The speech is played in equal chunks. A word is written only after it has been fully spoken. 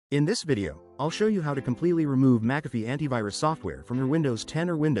In this video, I'll show you how to completely remove McAfee antivirus software from your Windows 10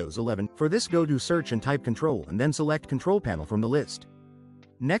 or Windows 11. For this, go to Search and type Control and then select Control Panel from the list.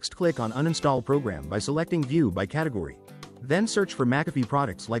 Next, click on Uninstall Program by selecting View by category. Then search for McAfee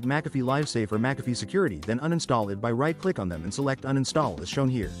products like McAfee LiveSafe or McAfee Security, then uninstall it by right-click on them and select Uninstall as shown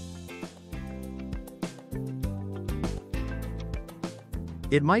here.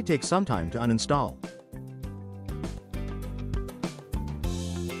 It might take some time to uninstall.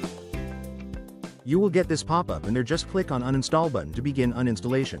 You will get this pop-up and there just click on Uninstall button to begin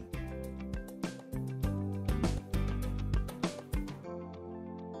uninstallation.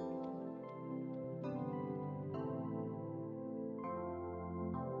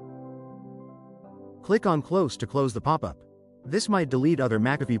 Click on Close to close the pop-up. This might delete other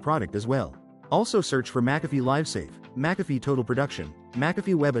McAfee product as well. Also search for McAfee LiveSafe, McAfee Total Production,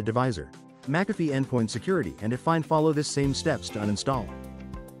 McAfee Web Advisor, McAfee Endpoint Security, and if fine, follow this same steps to uninstall.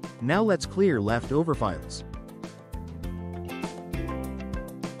 Now let's clear leftover files.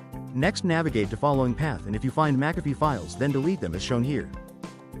 Next, navigate to following path, and if you find McAfee files, then delete them as shown here.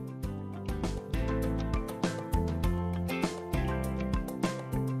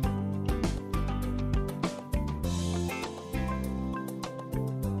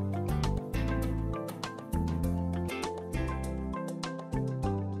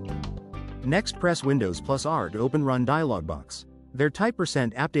 Next, press Windows plus R to open Run dialog box. There type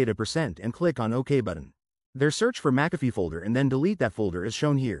 %appdata% and click on OK button. There search for McAfee folder and then delete that folder as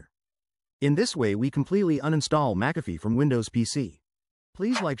shown here. In this way we completely uninstall McAfee from Windows PC.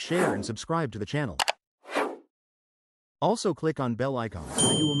 Please like, share and subscribe to the channel. Also click on bell icon so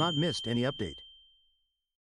that you will not miss any update.